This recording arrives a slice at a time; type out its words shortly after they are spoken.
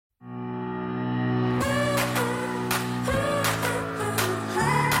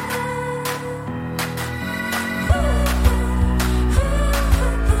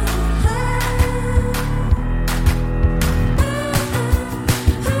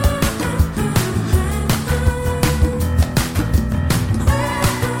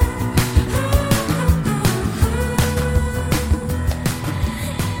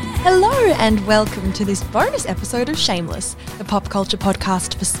and welcome to this bonus episode of Shameless, the pop culture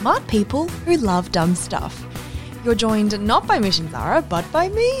podcast for smart people who love dumb stuff. You're joined not by Mish and Zara, but by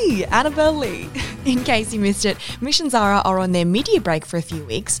me, Annabelle Lee. In case you missed it, Mish and Zara are on their mid-year break for a few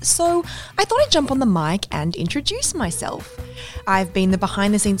weeks, so I thought I'd jump on the mic and introduce myself. I've been the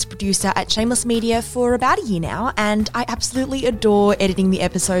behind-the-scenes producer at Shameless Media for about a year now, and I absolutely adore editing the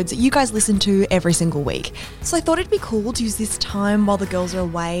episodes that you guys listen to every single week. So I thought it'd be cool to use this time while the girls are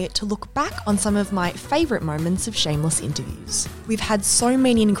away to look back on some of my favourite moments of Shameless interviews. We've had so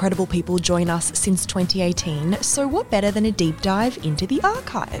many incredible people join us since 2018, so what better than a deep dive into the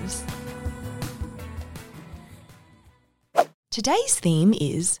archives? Today's theme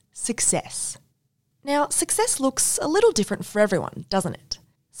is success. Now, success looks a little different for everyone, doesn't it?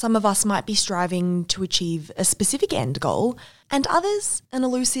 Some of us might be striving to achieve a specific end goal, and others an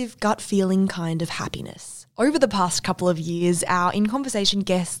elusive gut feeling kind of happiness. Over the past couple of years, our In Conversation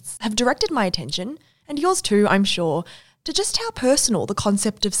guests have directed my attention, and yours too, I'm sure, to just how personal the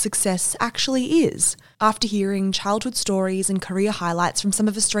concept of success actually is. After hearing childhood stories and career highlights from some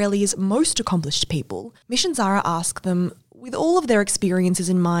of Australia's most accomplished people, Mish and Zara ask them, with all of their experiences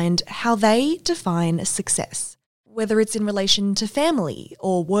in mind, how they define success. Whether it's in relation to family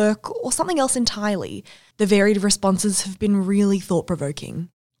or work or something else entirely, the varied responses have been really thought-provoking.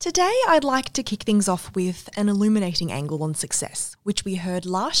 Today, I'd like to kick things off with an illuminating angle on success, which we heard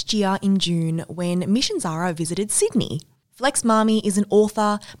last year in June when Mish and Zara visited Sydney. Flex Mami is an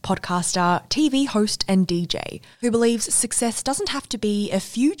author, podcaster, TV host and DJ who believes success doesn't have to be a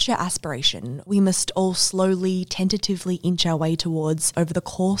future aspiration we must all slowly, tentatively inch our way towards over the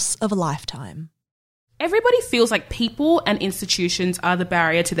course of a lifetime. Everybody feels like people and institutions are the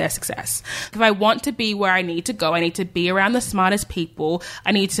barrier to their success. If I want to be where I need to go, I need to be around the smartest people.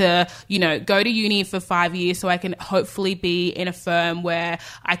 I need to, go to uni for 5 years so I can hopefully be in a firm where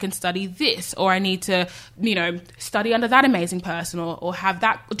I can study this, or I need to, study under that amazing person or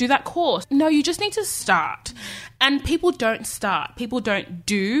do that course. No, you just need to start. And people don't start. People don't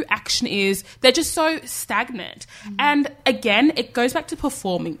do. They're just so stagnant. Mm-hmm. And again, it goes back to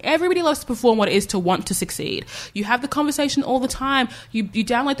performing. Everybody loves to perform what it is to want to succeed. You have the conversation all the time. You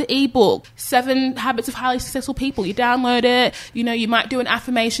download the ebook, 7 Habits of Highly Successful People. You download it. You might do an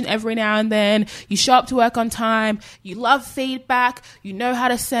affirmation every now and then. You show up to work on time. You love feedback. You know how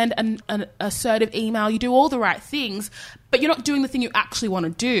to send an assertive email. You do all the right things, but you're not doing the thing you actually want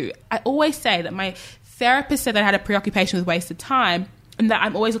to do. I always say that my therapist said that I had a preoccupation with wasted time and that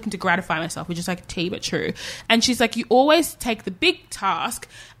I'm always looking to gratify myself, which is like tea but true. And she's like, you always take the big task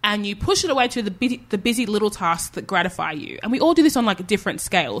and you push it away to the busy little tasks that gratify you. And we all do this on like different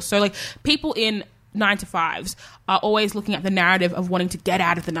scales. So like people in 9-to-5s are always looking at the narrative of wanting to get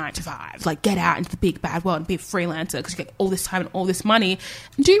out of the 9-to-5, like get out into the big bad world and be a freelancer because you get all this time and all this money.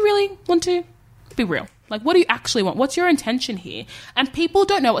 And do you really want to? Be real. Like, what do you actually want? What's your intention here? And people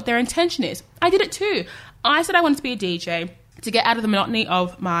don't know what their intention is. I did it too. I said I wanted to be a DJ to get out of the monotony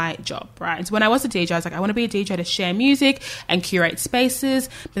of my job, right? And so when I was a DJ, I was like, I want to be a DJ to share music and curate spaces.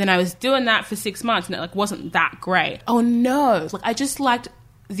 But then I was doing that for 6 months and it wasn't that great. Oh no. I just liked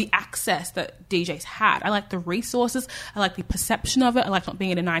the access that DJs had. I liked the resources. I liked the perception of it. I liked not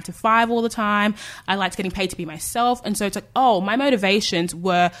being in a 9-to-5 all the time. I liked getting paid to be myself. And so it's my motivations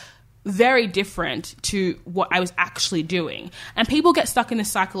were very different to what I was actually doing. And people get stuck in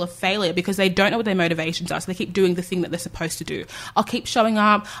this cycle of failure because they don't know what their motivations are, so they keep doing the thing that they're supposed to do. I'll keep showing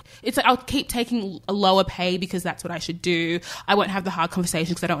up. It's like I'll keep taking a lower pay because that's what I should do. I won't have the hard conversations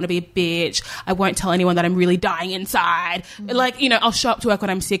because I don't want to be a bitch. I won't tell anyone that I'm really dying inside. I'll show up to work when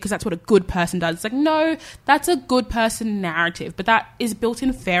I'm sick because that's what a good person does. It's like, no, that's a good person narrative, but that is built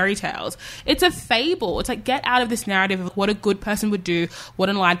in fairy tales. It's a fable. It's like, get out of this narrative of what a good person would do, what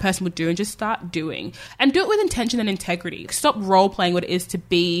an aligned person would do, and just start doing. And do it with intention and integrity. Stop role-playing what it is to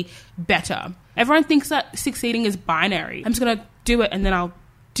be better. Everyone thinks that succeeding is binary. I'm just going to do it and then I'll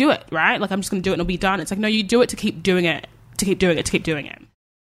do it, right? Like, I'm just going to do it and it'll be done. It's like, no, you do it to keep doing it, to keep doing it, to keep doing it.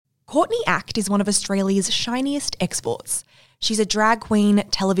 Courtney Act is one of Australia's shiniest exports. She's a drag queen,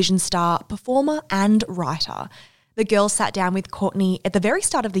 television star, performer and writer. The girls sat down with Courtney at the very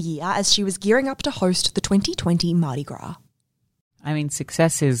start of the year as she was gearing up to host the 2020 Mardi Gras. I mean,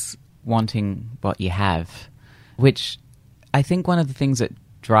 success is wanting what you have, which I think one of the things that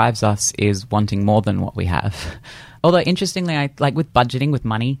drives us is wanting more than what we have. Although, interestingly, I like with budgeting, with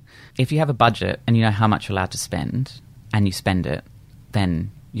money, if you have a budget and you know how much you're allowed to spend and you spend it,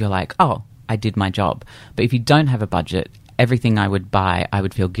 then you're like, oh, I did my job. But if you don't have a budget, everything I would buy, I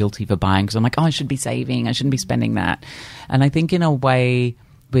would feel guilty for buying because I'm like, oh, I should be saving, I shouldn't be spending that. And I think in a way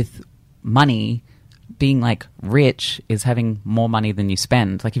with money, being like rich is having more money than you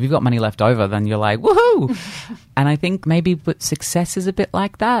spend. Like if you've got money left over, then you're like, woohoo! And I think maybe success is a bit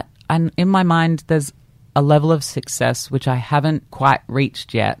like that. And in my mind, there's a level of success which I haven't quite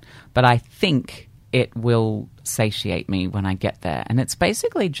reached yet, but I think it will satiate me when I get there. And it's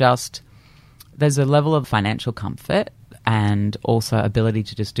basically just, there's a level of financial comfort and also ability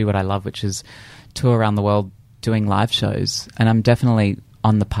to just do what I love, which is tour around the world doing live shows. And I'm definitely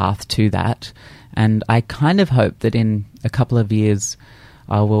on the path to that. And I kind of hope that in a couple of years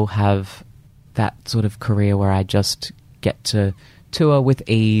I will have that sort of career where I just get to tour with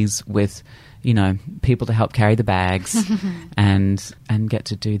ease, with, you know, people to help carry the bags and get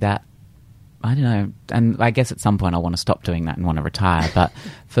to do that. I don't know. And I guess at some point I want to stop doing that and want to retire. But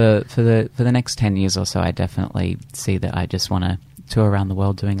for the next 10 years or so, I definitely see that I just want to tour around the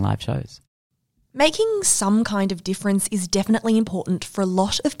world doing live shows. Making some kind of difference is definitely important for a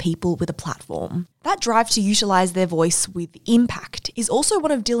lot of people with a platform. That drive to utilise their voice with impact is also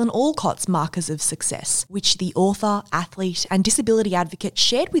one of Dylan Alcott's markers of success, which the author, athlete and disability advocate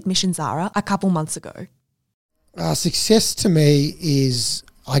shared with Mission Zara a couple months ago. Success to me is,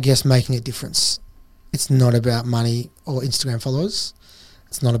 I guess, making a difference. It's not about money or Instagram followers.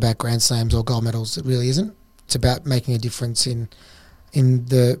 It's not about Grand Slams or gold medals. It really isn't. It's about making a difference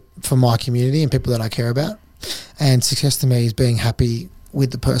for my community and people that I care about. And success to me is being happy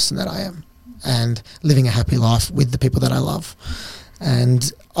with the person that I am and living a happy life with the people that I love.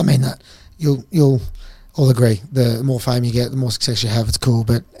 And I mean that you'll all agree, the more fame you get, the more success you have, it's cool,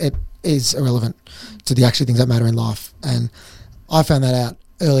 but it is irrelevant to the actual things that matter in life. And I found that out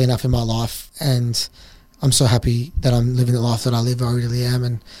early enough in my life, and I'm so happy that I'm living the life that I live. I really am,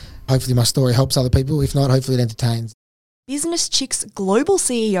 and hopefully my story helps other people. If not, hopefully it entertains. Business Chick's global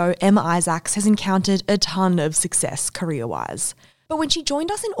CEO Emma Isaacs has encountered a ton of success career-wise. But when she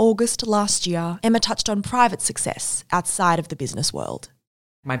joined us in August last year, Emma touched on private success outside of the business world.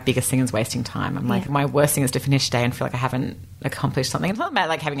 My biggest thing is wasting time. I'm like, my worst thing is to finish day and feel like I haven't accomplished something. It's not about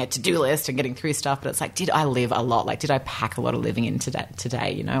like having a to-do list and getting through stuff, but it's like, did I live a lot? Like, did I pack a lot of living in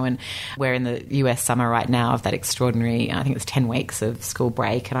today, you know? And we're in the US summer right now of that extraordinary, I think it's 10 weeks of school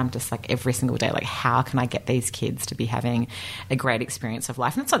break. And I'm just like every single day, like, how can I get these kids to be having a great experience of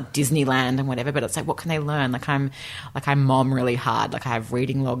life? And it's not Disneyland and whatever, but it's like, what can they learn? Like I mom really hard. Like I have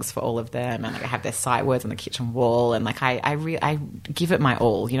reading logs for all of them, and like I have their sight words on the kitchen wall. And like I give it my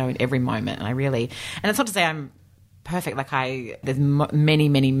all, you know, in every moment. And and it's not to say I'm perfect. Like there's many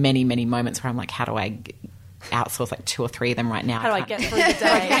moments where I'm like, how do I outsource like 2 or 3 of them right now? How do I get through the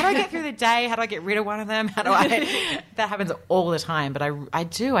day? How do I get through the day? How do I get rid of one of them? That happens all the time. But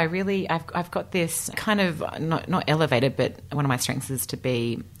I've got this kind of not elevated, but one of my strengths is to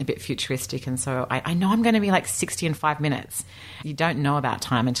be a bit futuristic. And so I know I'm going to be like 60 in 5 minutes. You don't know about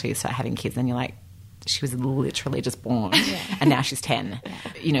time until you start having kids. Then you're like, she was literally just born and now she's 10. Yeah.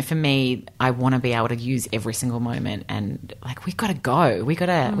 You know, for me, I want to be able to use every single moment, and like, we got to go. We got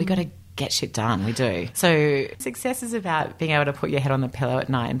to get shit done. We do. So success is about being able to put your head on the pillow at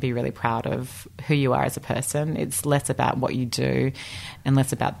night and be really proud of who you are as a person. It's less about what you do and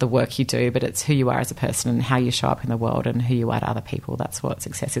less about the work you do, but it's who you are as a person and how you show up in the world and who you are to other people. That's what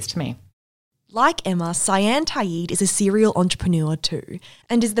success is to me. Like Emma, Cyan Tayeed is a serial entrepreneur too,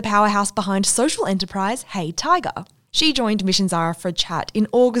 and is the powerhouse behind social enterprise Hey Tiger. She joined Mission Zara for a chat in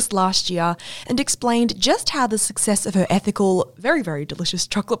August last year and explained just how the success of her ethical, very, very delicious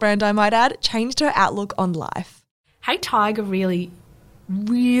chocolate brand, I might add, changed her outlook on life. Hey Tiger really,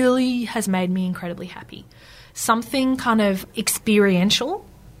 really has made me incredibly happy. Something kind of experiential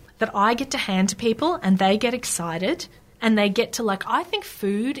that I get to hand to people and they get excited. And they get to I think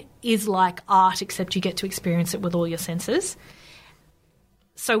food is like art, except you get to experience it with all your senses.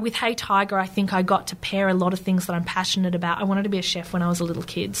 So with Hey Tiger, I think I got to pair a lot of things that I'm passionate about. I wanted to be a chef when I was a little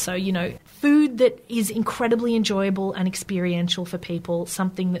kid. So, you know, food that is incredibly enjoyable and experiential for people,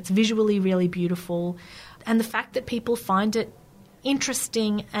 something that's visually really beautiful. And the fact that people find it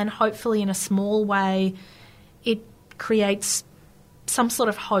interesting and hopefully in a small way, it creates some sort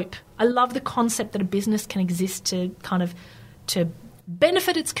of hope. I love the concept that a business can exist to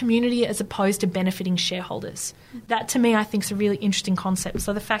benefit its community as opposed to benefiting shareholders. That to me I think is a really interesting concept.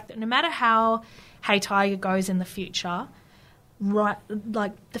 So the fact that no matter how Hey Tiger goes in the future, right,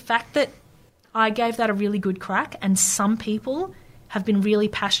 like the fact that I gave that a really good crack and some people have been really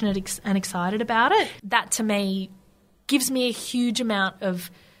passionate and excited about it, that to me gives me a huge amount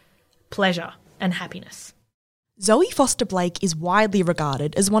of pleasure and happiness. Zoe Foster-Blake is widely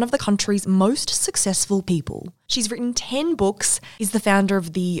regarded as one of the country's most successful people. She's written 10 books, is the founder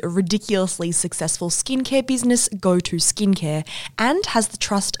of the ridiculously successful skincare business Go2 Skincare, and has the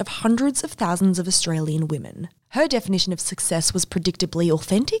trust of hundreds of thousands of Australian women. Her definition of success was predictably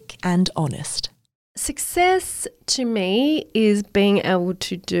authentic and honest. Success to me is being able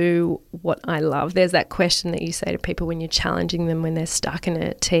to do what I love. There's that question that you say to people when you're challenging them when they're stuck in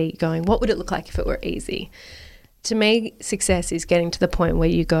a tea going, what would it look like if it were easy? To me, success is getting to the point where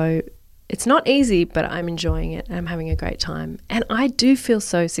you go, it's not easy, but I'm enjoying it. I'm having a great time. And I do feel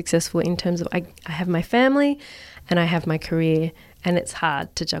so successful in terms of I have my family and I have my career, and it's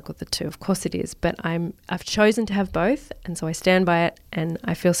hard to juggle the two. Of course it is, but I've chosen to have both, and so I stand by it, and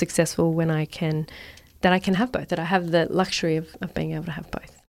I feel successful when I can have both, that I have the luxury of being able to have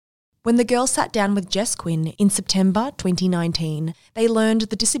both. When the girls sat down with Jess Quinn in September 2019, they learned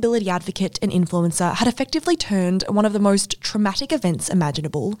the disability advocate and influencer had effectively turned one of the most traumatic events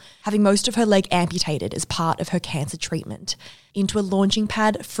imaginable, having most of her leg amputated as part of her cancer treatment, into a launching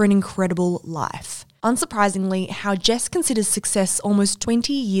pad for an incredible life. Unsurprisingly, how Jess considers success almost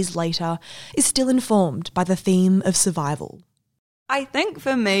 20 years later is still informed by the theme of survival. I think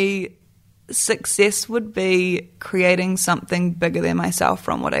for me, success would be creating something bigger than myself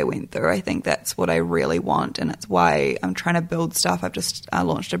from what I went through. I think that's what I really want, and it's why I'm trying to build stuff. I've just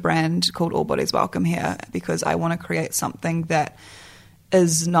launched a brand called All Bodies Welcome Here because I want to create something that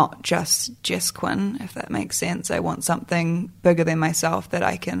is not just Jess Quinn, if that makes sense. I want something bigger than myself that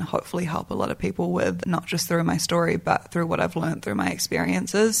I can hopefully help a lot of people with, not just through my story, but through what I've learned through my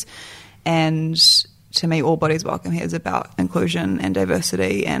experiences. And to me, All Bodies Welcome Here is about inclusion and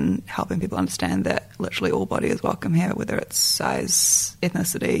diversity and helping people understand that literally all body is welcome here, whether it's size,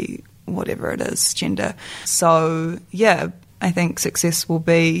 ethnicity, whatever it is, gender. So, yeah, I think success will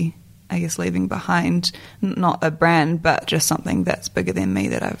be, I guess, leaving behind not a brand, but just something that's bigger than me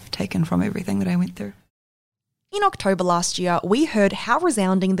that I've taken from everything that I went through. In October last year, we heard how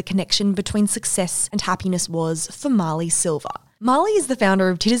resounding the connection between success and happiness was for Marley Silver. Marley is the founder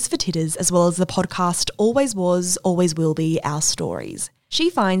of Titters for Titters, as well as the podcast Always Was, Always Will Be, Our Stories.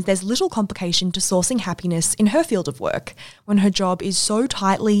 She finds there's little complication to sourcing happiness in her field of work when her job is so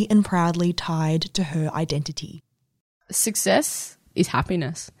tightly and proudly tied to her identity. Success is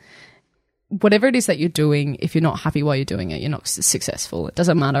happiness. Whatever it is that you're doing, if you're not happy while you're doing it, you're not successful. It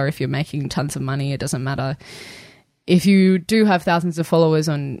doesn't matter if you're making tons of money. It doesn't matter if you do have thousands of followers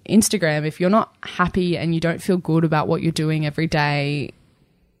on Instagram. If you're not happy and you don't feel good about what you're doing every day,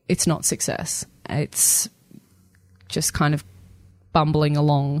 it's not success. It's just kind of bumbling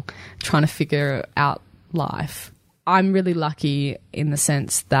along, trying to figure out life. I'm really lucky in the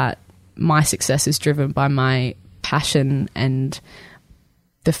sense that my success is driven by my passion and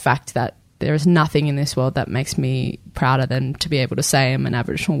the fact that there is nothing in this world that makes me prouder than to be able to say I'm an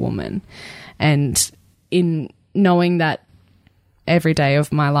Aboriginal woman. And in knowing that every day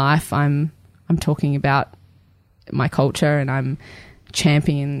of my life I'm talking about my culture and I'm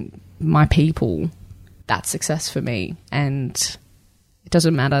championing my people, that's success for me. And it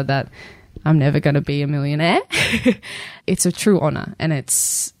doesn't matter that I'm never going to be a millionaire. It's a true honour, and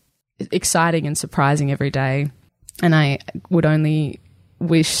it's exciting and surprising every day. And I would only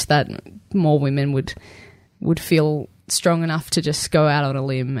wish that more women would feel strong enough to just go out on a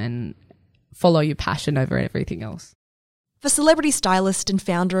limb and follow your passion over everything else. For celebrity stylist and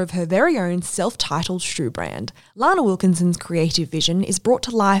founder of her very own self-titled shoe brand, Lana Wilkinson's creative vision is brought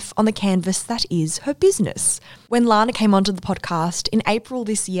to life on the canvas that is her business. When Lana came onto the podcast in April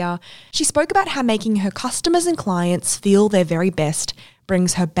this year, she spoke about how making her customers and clients feel their very best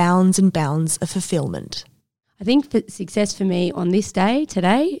brings her bounds and bounds of fulfillment. I think that success for me on this day,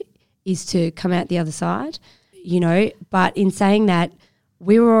 today, is to come out the other side, but in saying that,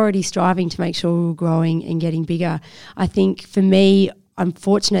 we were already striving to make sure we were growing and getting bigger. I think for me, I'm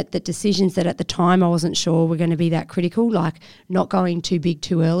fortunate that decisions that at the time I wasn't sure were going to be that critical, like not going too big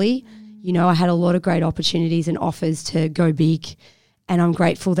too early. I had a lot of great opportunities and offers to go big, and I'm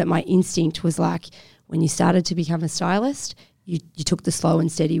grateful that my instinct was like, when you started to become a stylist, you took the slow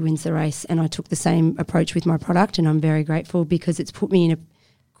and steady wins the race, and I took the same approach with my product, and I'm very grateful because it's put me in a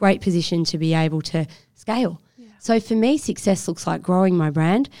great position to be able to scale. So for me, success looks like growing my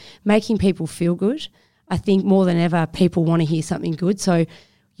brand, making people feel good. I think more than ever, people want to hear something good. So,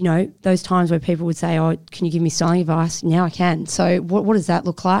 those times where people would say, oh, can you give me styling advice? Now I can. So what does that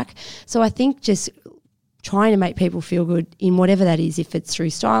look like? So I think just trying to make people feel good in whatever that is, if it's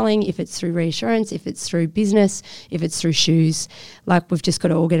through styling, if it's through reassurance, if it's through business, if it's through shoes, like we've just got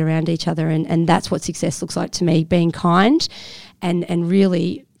to all get around each other. And that's what success looks like to me, being kind and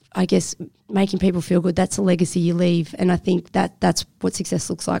really I guess, making people feel good, that's a legacy you leave. And I think that's what success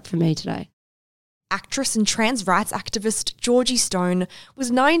looks like for me today. Actress and trans rights activist Georgie Stone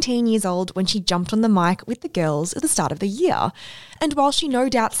was 19 years old when she jumped on the mic with the girls at the start of the year. And while she no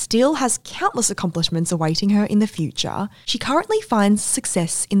doubt still has countless accomplishments awaiting her in the future, she currently finds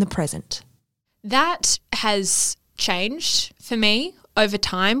success in the present. That has changed for me over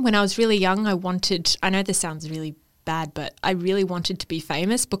time. When I was really young, I know this sounds really bad, but I really wanted to be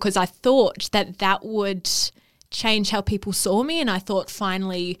famous because I thought that would change how people saw me, and I thought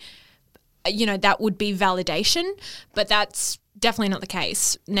finally, that would be validation, but that's definitely not the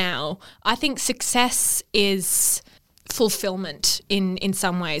case now. I think success is fulfillment in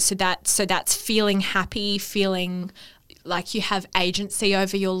some ways. So that's feeling happy, feeling like you have agency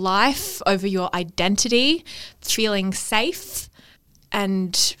over your life, over your identity, feeling safe,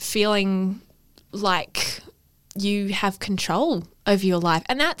 and feeling like you have control over your life.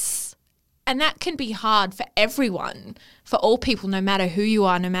 And that can be hard for everyone, for all people, no matter who you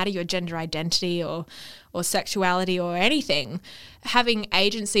are, no matter your gender identity or sexuality or anything. Having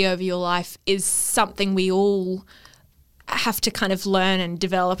agency over your life is something we all have to kind of learn and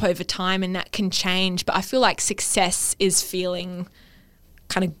develop over time, and that can change. But I feel like success is feeling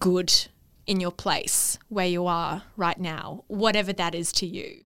kind of good in your place where you are right now, whatever that is to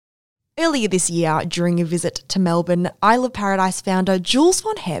you. Earlier this year, during a visit to Melbourne, Isle of Paradise founder Jules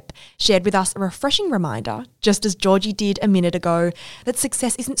Von Hep shared with us a refreshing reminder, just as Georgie did a minute ago, that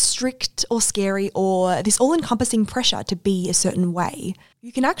success isn't strict or scary or this all-encompassing pressure to be a certain way.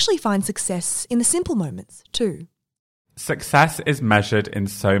 You can actually find success in the simple moments too. Success is measured in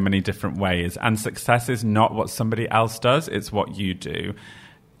so many different ways, and success is not what somebody else does, it's what you do.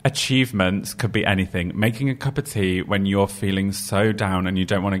 Achievements could be anything. Making a cup of tea when you're feeling so down and you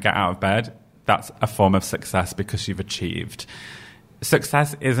don't want to get out of bed, that's a form of success because you've achieved.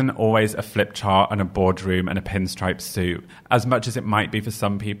 Success isn't always a flip chart and a boardroom and a pinstripe suit. As much as it might be for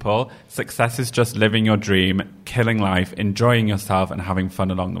some people, success is just living your dream, killing life, enjoying yourself and having fun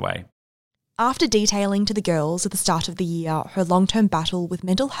along the way. After detailing to the girls at the start of the year her long-term battle with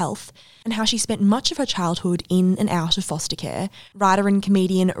mental health and how she spent much of her childhood in and out of foster care, writer and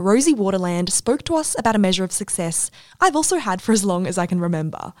comedian Rosie Waterland spoke to us about a measure of success I've also had for as long as I can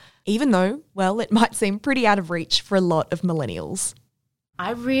remember, even though, well, it might seem pretty out of reach for a lot of millennials.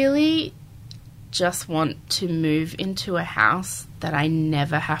 I really just want to move into a house that I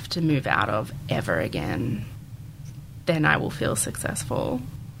never have to move out of ever again. Then I will feel successful.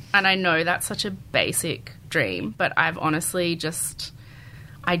 And I know that's such a basic dream, but I've honestly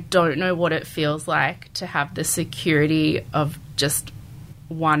I don't know what it feels like to have the security of just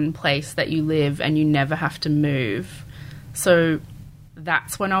one place that you live and you never have to move. So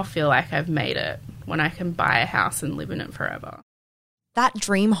that's when I'll feel like I've made it, when I can buy a house and live in it forever. That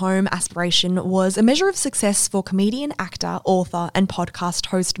dream home aspiration was a measure of success for comedian, actor, author and podcast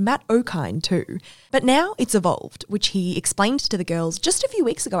host Matt Okine too. But now it's evolved, which he explained to the girls just a few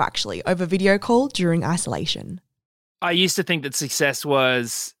weeks ago actually, over video call during isolation. I used to think that success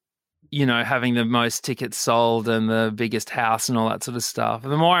was, having the most tickets sold and the biggest house and all that sort of stuff.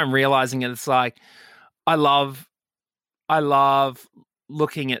 And the more I'm realizing it, it's like I love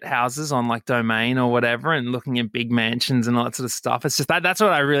looking at houses on like Domain or whatever and looking at big mansions and all that sort of stuff. It's just that's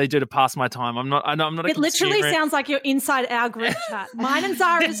what I really do to pass my time. I'm not It literally sounds like you're inside our group chat. Mine and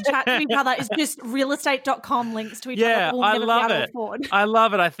Zara's chat to each other is just realestate.com links to each other. Yeah, I love it. I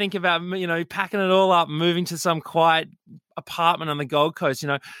love it. I think about, packing it all up, moving to some quiet apartment on the Gold Coast.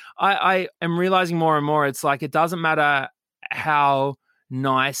 I am realizing more and more, it's like, it doesn't matter how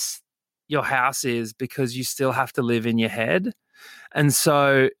nice your house is because you still have to live in your head. And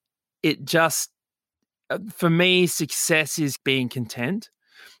so it just, for me, success is being content.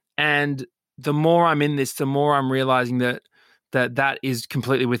 And the more I'm in this, the more I'm realizing that is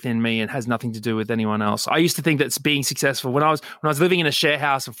completely within me and has nothing to do with anyone else. I used to think that's being successful. When I was living in a share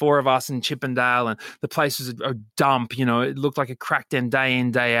house of 4 of us in Chippendale, and the place was a dump, it looked like a crack den day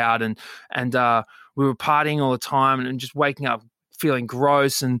in, day out. And we were partying all the time and just waking up feeling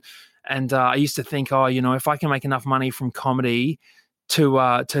gross. And I used to think, if I can make enough money from comedy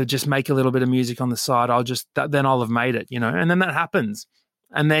to just make a little bit of music on the side, then I'll have made it, and then that happens.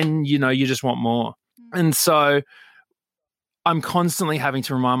 And then, you just want more. And so I'm constantly having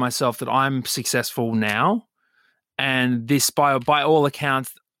to remind myself that I'm successful now. And this, by all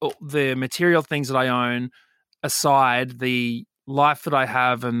accounts, the material things that I own aside, the life that I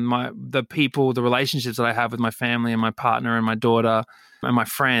have and the people, the relationships that I have with my family and my partner and my daughter and my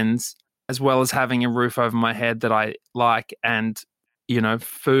friends, as well as having a roof over my head that I like and,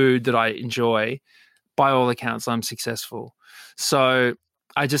 food that I enjoy, by all accounts, I'm successful. So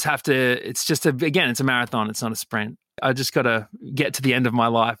I just have to, it's a marathon. It's not a sprint. I just got to get to the end of my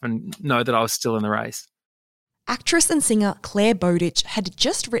life and know that I was still in the race. Actress and singer Claire Bowditch had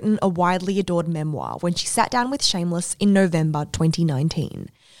just written a widely adored memoir when she sat down with Shameless in November 2019,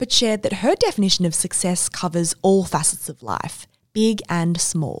 but shared that her definition of success covers all facets of life, big and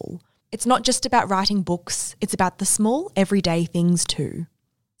small. It's not just about writing books, it's about the small, everyday things too.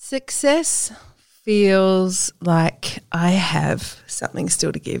 Success feels like I have something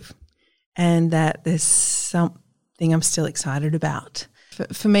still to give and that there's something I'm still excited about.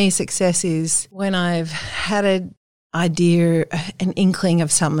 For me, success is when I've had an idea, an inkling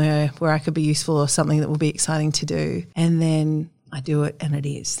of somewhere where I could be useful or something that will be exciting to do, and then I do it and it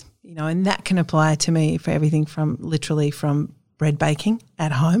is. And that can apply to me for everything from bread baking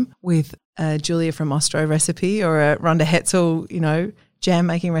at home with a Julia from Ostro recipe or a Rhonda Hetzel, jam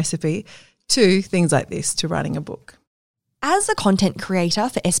making recipe, to things like this, to writing a book. As a content creator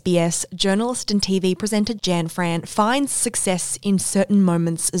for SBS, journalist and TV presenter Jan Fran finds success in certain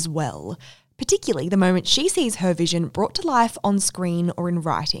moments as well, particularly the moment she sees her vision brought to life on screen or in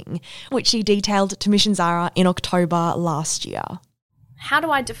writing, which she detailed to Mission Zara in October last year. How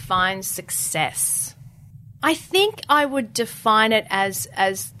do I define success? I think I would define it as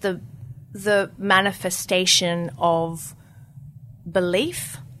the manifestation of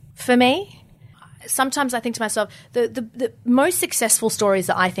belief for me. Sometimes I think to myself, the most successful stories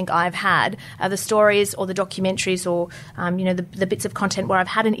that I think I've had are the stories or the documentaries or, the bits of content where I've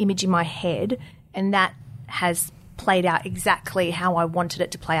had an image in my head and that has played out exactly how I wanted it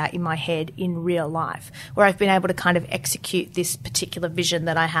to play out in my head in real life, where I've been able to kind of execute this particular vision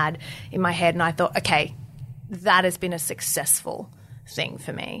that I had in my head and I thought, okay, that has been a successful thing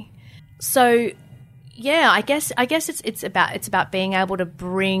for me. So, yeah, I guess it's about being able to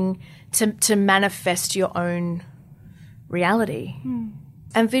bring to manifest your own reality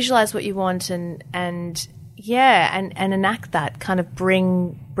and visualize what you want and enact that, kind of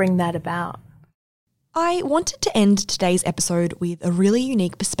bring that about. I wanted to end today's episode with a really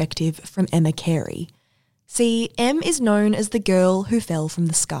unique perspective from Emma Carey. See, Em is known as the girl who fell from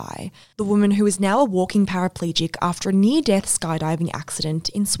the sky, the woman who is now a walking paraplegic after a near-death skydiving accident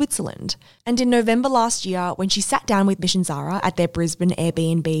in Switzerland. And in November last year, when she sat down with Mission Zara at their Brisbane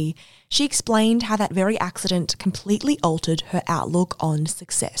Airbnb, she explained how that very accident completely altered her outlook on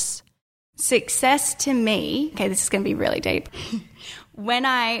success. Success to me, okay, this is going to be really deep. When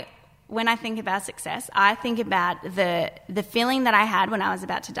I think about success, I think about the feeling that I had when I was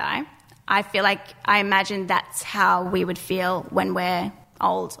about to die. I feel like I imagine that's how we would feel when we're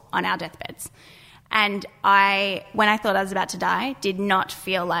old on our deathbeds. And when I thought I was about to die, did not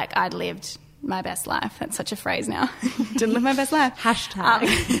feel like I'd lived my best life. That's such a phrase now. Didn't live my best life.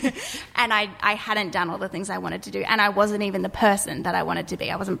 Hashtag. And I hadn't done all the things I wanted to do. And I wasn't even the person that I wanted to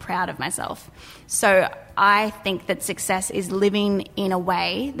be. I wasn't proud of myself. So I think that success is living in a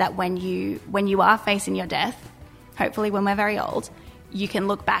way that when you are facing your death, hopefully when we're very old, you can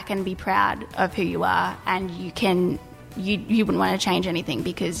look back and be proud of who you are, and you wouldn't want to change anything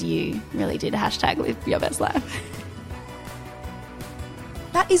because you really did #live your best life.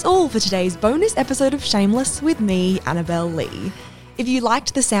 That is all for today's bonus episode of Shameless with me, Annabelle Lee. If you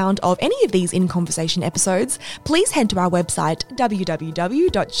liked the sound of any of these In Conversation episodes, please head to our website,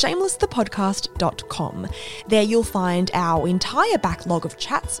 www.shamelessthepodcast.com. There you'll find our entire backlog of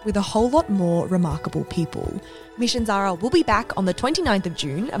chats with a whole lot more remarkable people. Mission Zara will be back on the 29th of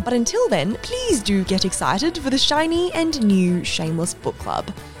June, but until then, please do get excited for the shiny and new Shameless Book Club.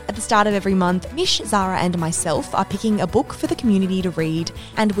 At the start of every month, Mish, Zara and myself are picking a book for the community to read,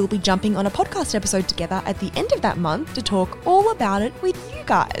 and we'll be jumping on a podcast episode together at the end of that month to talk all about it with you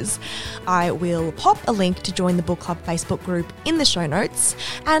guys. I will pop a link to join the book club Facebook group in the show notes,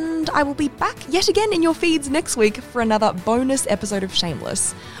 and I will be back yet again in your feeds next week for another bonus episode of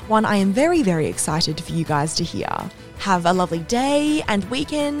Shameless, one I am very, very excited for you guys to hear. Have a lovely day and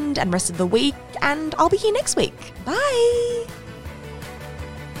weekend and rest of the week, and I'll be here next week. Bye!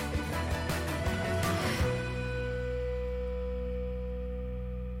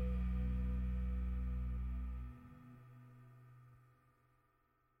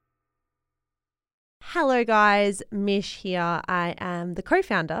 Hello guys, Mish here. I am the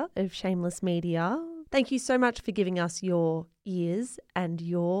co-founder of Shameless Media. Thank you so much for giving us your ears and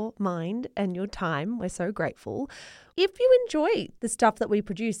your mind and your time. We're so grateful. If you enjoy the stuff that we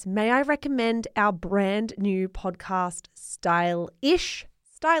produce, may I recommend our brand new podcast, Style-ish.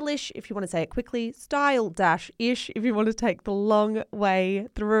 Stylish, if you want to say it quickly, Style-ish, if you want to take the long way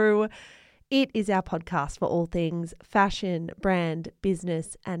through. It is our podcast for all things fashion, brand,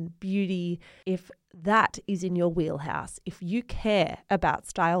 business, and beauty. If that is in your wheelhouse, if you care about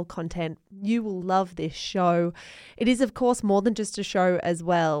style content, you will love this show. It is, of course, more than just a show as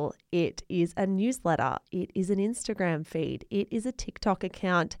well. It is a newsletter. It is an Instagram feed. It is a TikTok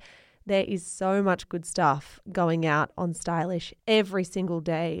account. There is so much good stuff going out on Stylish every single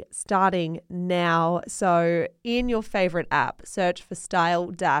day, starting now. So in your favorite app, search for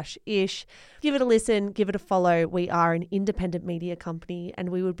Style-ish. Give it a listen, give it a follow. We are an independent media company and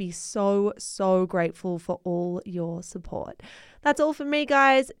we would be so, so grateful for all your support. That's all from me,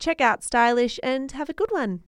 guys. Check out Stylish and have a good one.